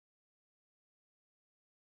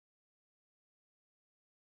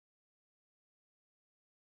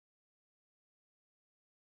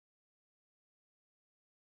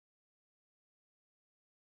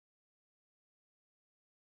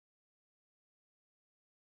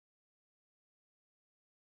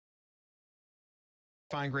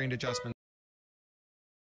fine-grained adjustments.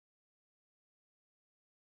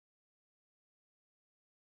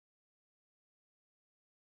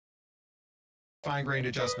 Fine-grained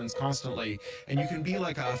adjustments constantly, and you can be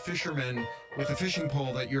like a fisherman with a fishing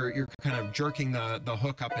pole that you're kind of jerking the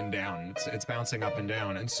hook up and down. It's bouncing up and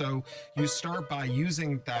down, and so you start by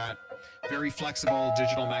using that very flexible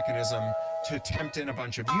digital mechanism to tempt in a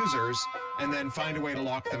bunch of users and then find a way to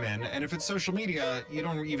lock them in. And if it's social media, you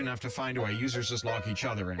don't even have to find a way. Users just lock each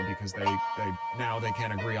other in because they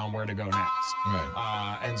can't agree on where to go next.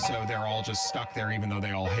 Right. And so they're all just stuck there even though they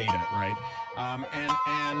all hate it, right?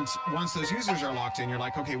 And once those users are locked in, you're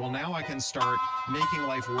like, okay, well now I can start making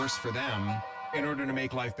life worse for them in order to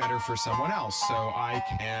make life better for someone else. So I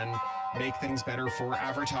can make things better for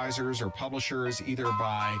advertisers or publishers, either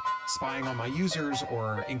by spying on my users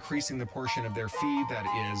or increasing the portion of their feed that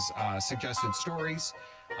is suggested stories.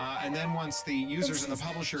 And then once the users and the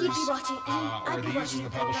publishers, or the users and the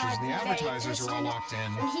publishers and the advertisers are all locked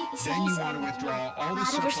in, then you want to withdraw all the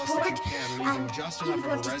surplus that you can, leaving just enough of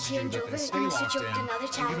a residue that they stay locked in, and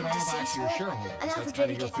give it all back to your shareholders. That's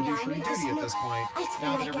kind of your fiduciary duty at this point,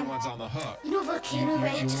 now that everyone's on the hook. You want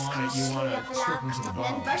to strip them to the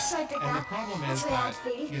bone. And the problem is that,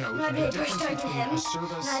 the difference between a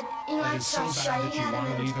service that is so bad that you want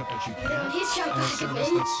to leave it but you can't, and a service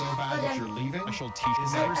that's so bad that you're leaving, is that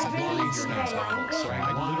so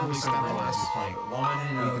I literally spent the last point.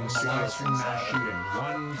 One live stream mass shooting,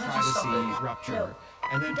 one privacy rupture,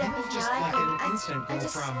 and then people just like in an instant go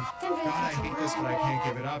from, God, I hate this, but I can't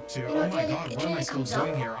give it up, to, oh my God, what am I still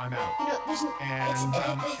doing here? I'm out. And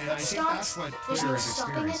I think that's what Twitter is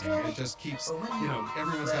experiencing. It just keeps,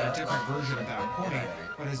 everyone's got a different version of that point,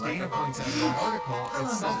 but as Dana points out in the article,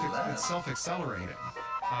 it's self-accelerating.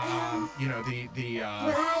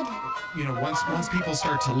 Once people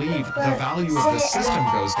start to leave, the value of the system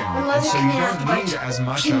goes down, and so you don't need as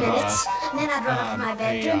much of a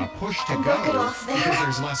push to go because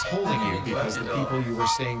there's less holding you, because the people you were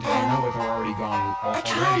staying to hang out with are already gone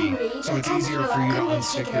already. So it's easier for you to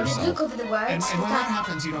unstick yourself. And when that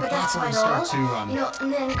happens, platforms start to panic,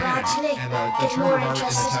 and the term of art in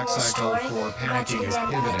the tech cycle for panicking is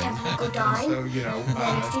pivoting.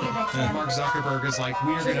 So Mark Zuckerberg is like,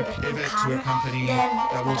 we are going to pivot to a company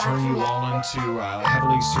that will turn you all into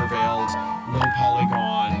heavily surveilled, low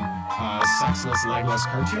polygon, sexless, legless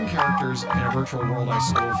cartoon characters in a virtual world I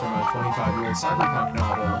stole from a 25-year-old cyberpunk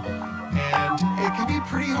novel. And it can be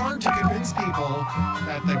pretty hard to convince people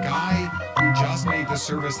that the guy who just made the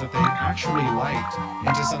service that they actually liked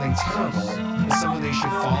into something terrible is someone they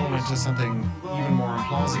should follow into something even more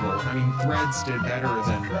implausible. I mean, Threads did better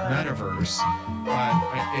than Metaverse, but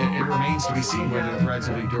it remains to be seen whether Threads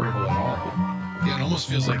will be durable at all. Yeah, it almost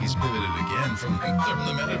feels like he's pivoted again from the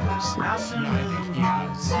metaverse. Yeah, I think he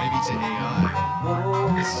has. Maybe to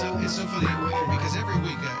AI. It's so funny because every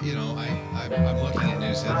week, I'm looking at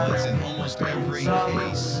news headlines, and almost every case, I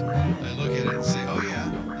look at it and say, oh yeah,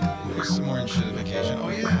 there's some more enshittification. Oh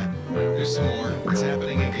yeah, there's some more. It's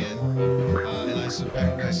happening again.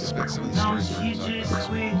 And I suspect some of the stories we're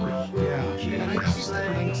talking about as well. Yeah, and I just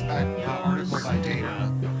linked that article by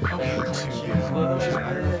Dana. Okay, to the Zoom chat.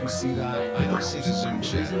 I don't know if you see that. I don't see the Zoom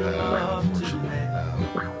chat, unfortunately.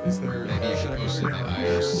 Is there? Maybe you should post it in the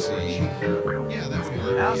IRC. Yeah, that would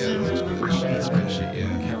work. Yeah, that's what the spreadsheet.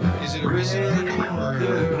 Yeah. Is it a recent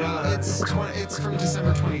article? It's from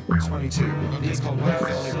December 2022. Okay. It's called What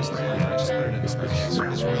Failure is Plan. I just put it in the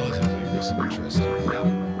spreadsheet. It's relatively recent, interesting.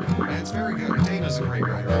 Yeah. And it's very good. Dana's a great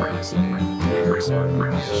writer, obviously, and very smart.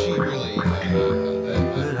 Yeah, she really.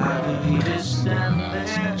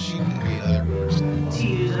 She would be another person. She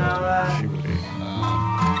would be.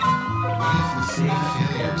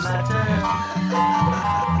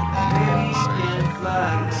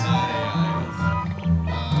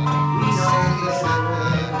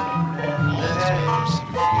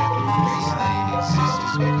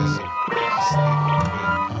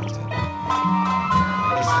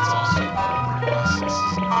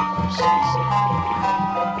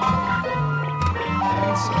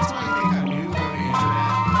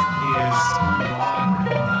 Failures.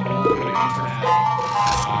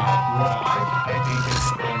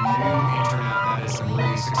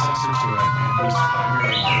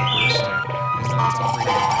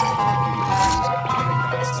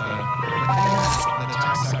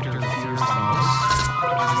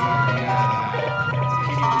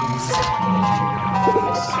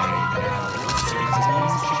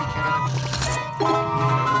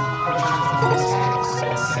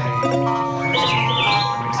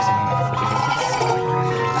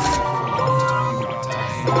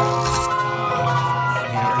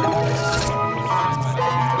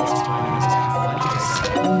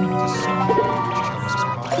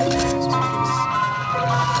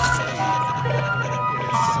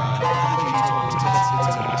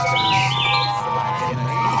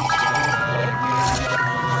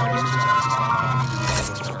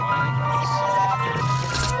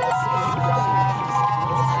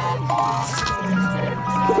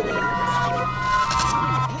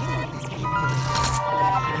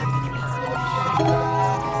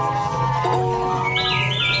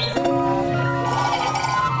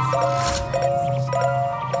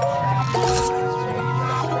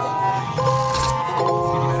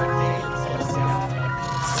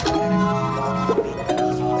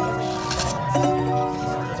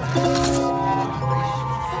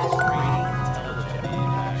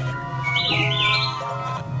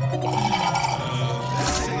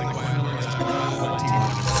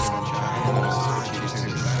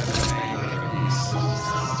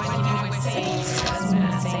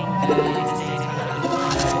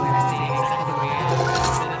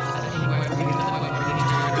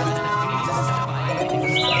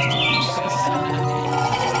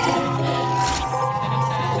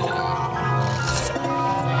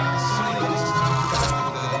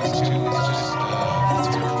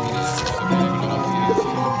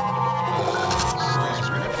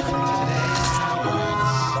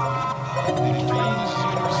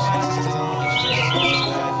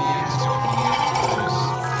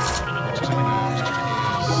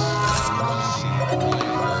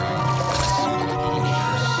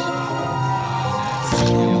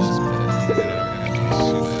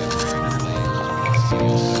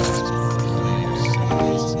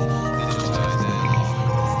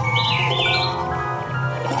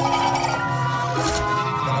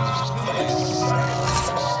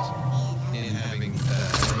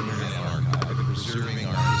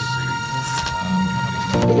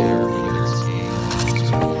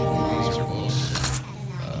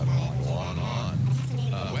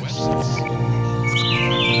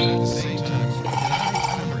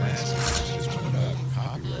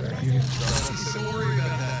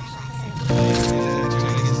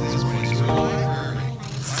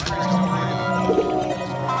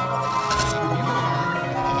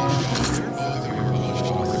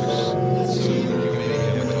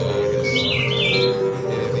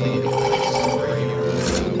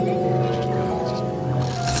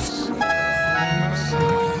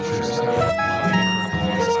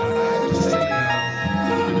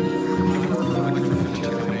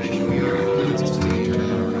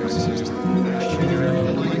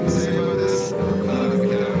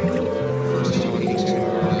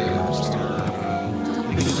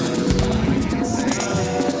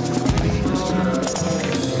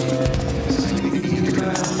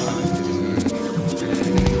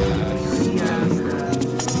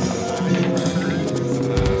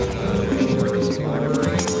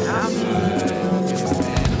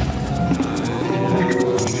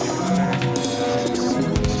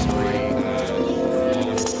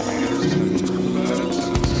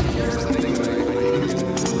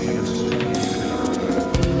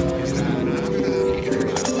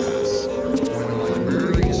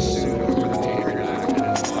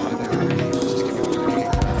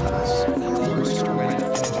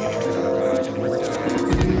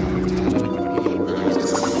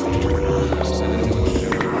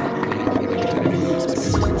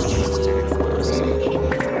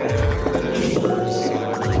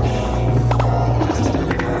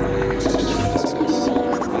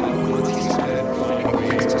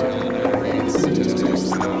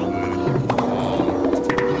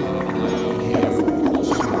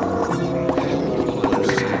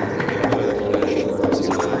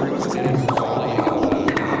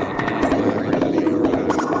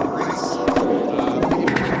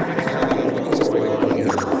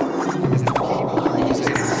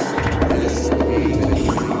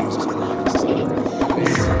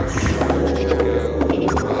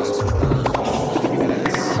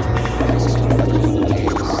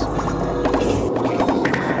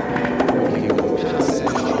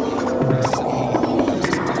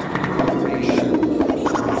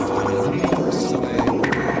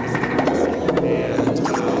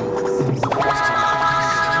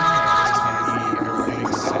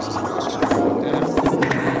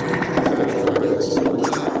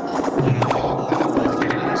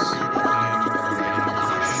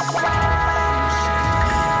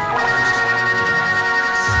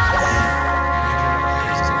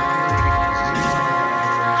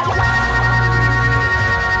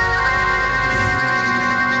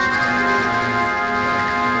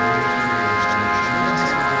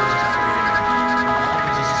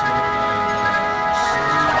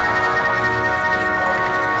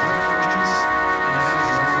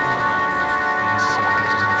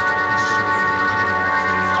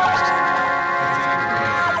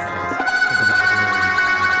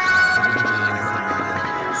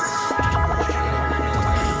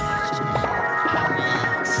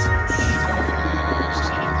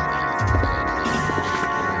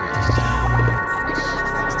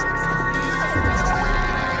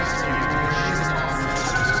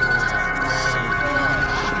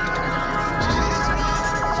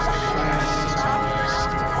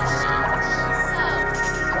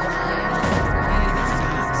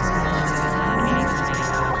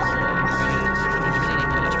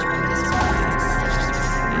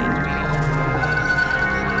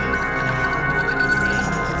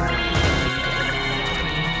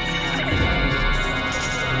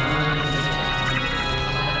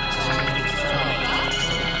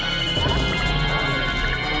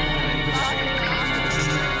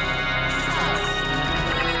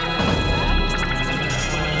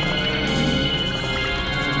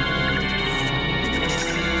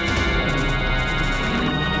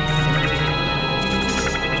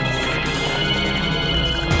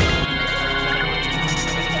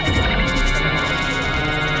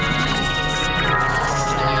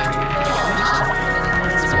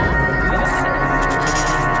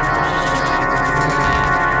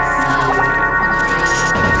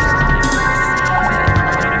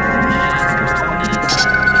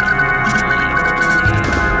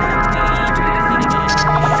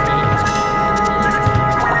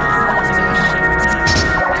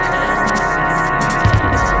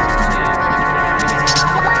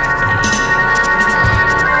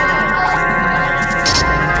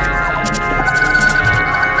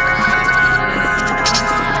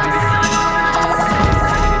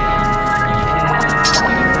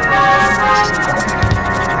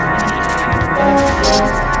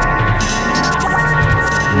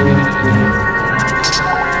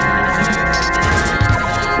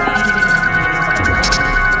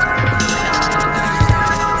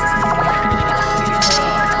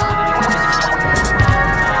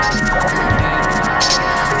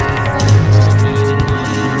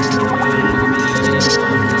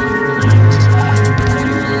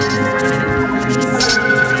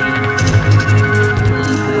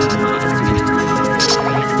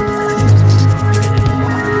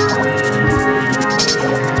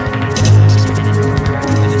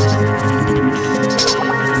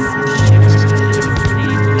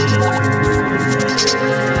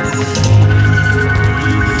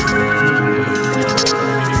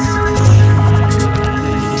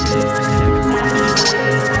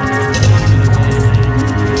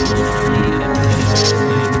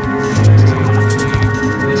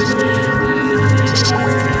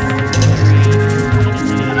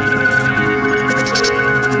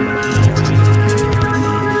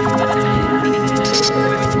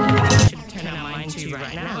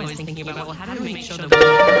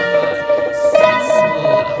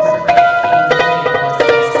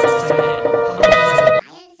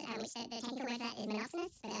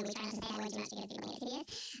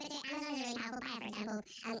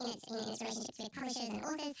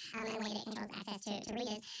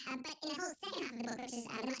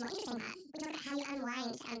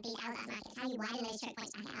 how you widen those choke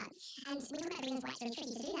points back out. And we talk about reasons why it's really tricky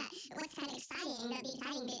to do that. But what's kind of exciting, the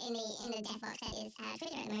exciting bit in the death box that is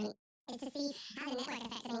Twitter at the moment, is to see how the network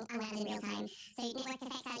effects are being unwound in real time. So network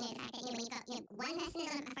effects are, the fact that, when you've got, one person is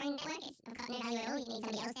on a phone network, it's got no value at all. You need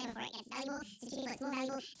somebody else there before it gets valuable. So 2 people, it's more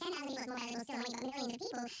valuable. 10,000 people, it's more valuable still. When you've got millions of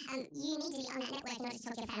people, you need to be on that network in order to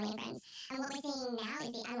talk to your family and friends. And what we're seeing now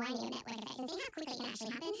is the unwinding of network effects and seeing how quickly it can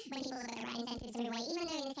actually happen when people have got the right incentives to move away, even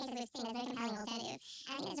though in this case, as we've seen, there's no compelling alternative.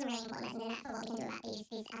 And I think there's some really important lessons in that for what we can do about these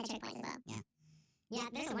other choke points as well. Yeah. Yeah,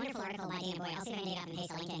 there's a wonderful article by Dana Boyd. I'll see if I can dig it up and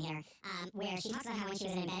paste a link in here, where she talks about how when she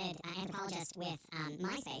was an embedded anthropologist with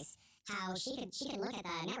MySpace, how she could look at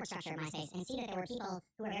the network structure of MySpace and see that there were people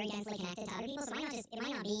who were very densely connected to other people. So it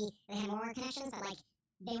might not be they had more connections, but like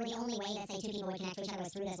they were the only way that, say, 2 people would connect to each other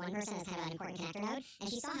was through this one person as kind of an important connector node. And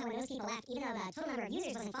she saw how when those people left, even though the total number of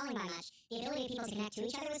users wasn't falling by much, the ability of people to connect to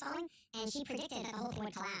each other was falling. And she predicted that the whole thing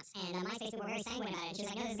would collapse. And MySpace people were very sanguine about it. And she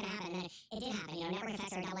was like, no, this is going to happen. And then it did happen. Network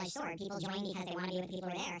effects are a double-edged sword. People join because they want to be with the people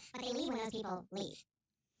who are there, but they leave when those people leave.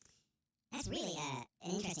 That's really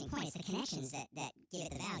an interesting point. It's the connections that give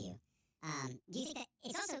it the value. Do you think that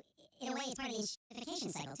it's also, in a way, it's part of the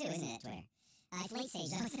intensification cycle too, isn't it, Twitter? It's late stage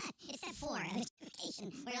though. It's step 4 of intensification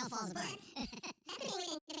where it all falls apart. That's the thing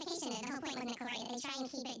with intensification, is the whole point, wasn't it, Corey? That they try and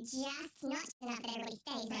keep it just not enough that everybody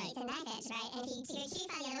stays, but it's a knife edge, right? And if you go too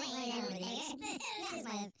far the other way, then there you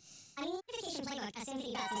go. I mean, unification playbook assumes that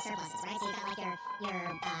you've got some surpluses, right? So you've got like your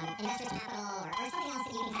investor's capital or something else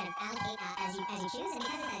that you can kind of allocate as you choose. And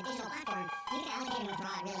because it's a digital platform, you can allocate and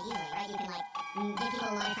withdraw it really easily, right? You can like give people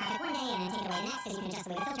a lot of traffic one day and then take it away the next because you can adjust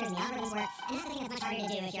the way the filters and the algorithms work. And that's the thing that's much harder to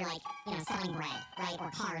do if you're like, selling bread, right? Or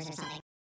cars or something.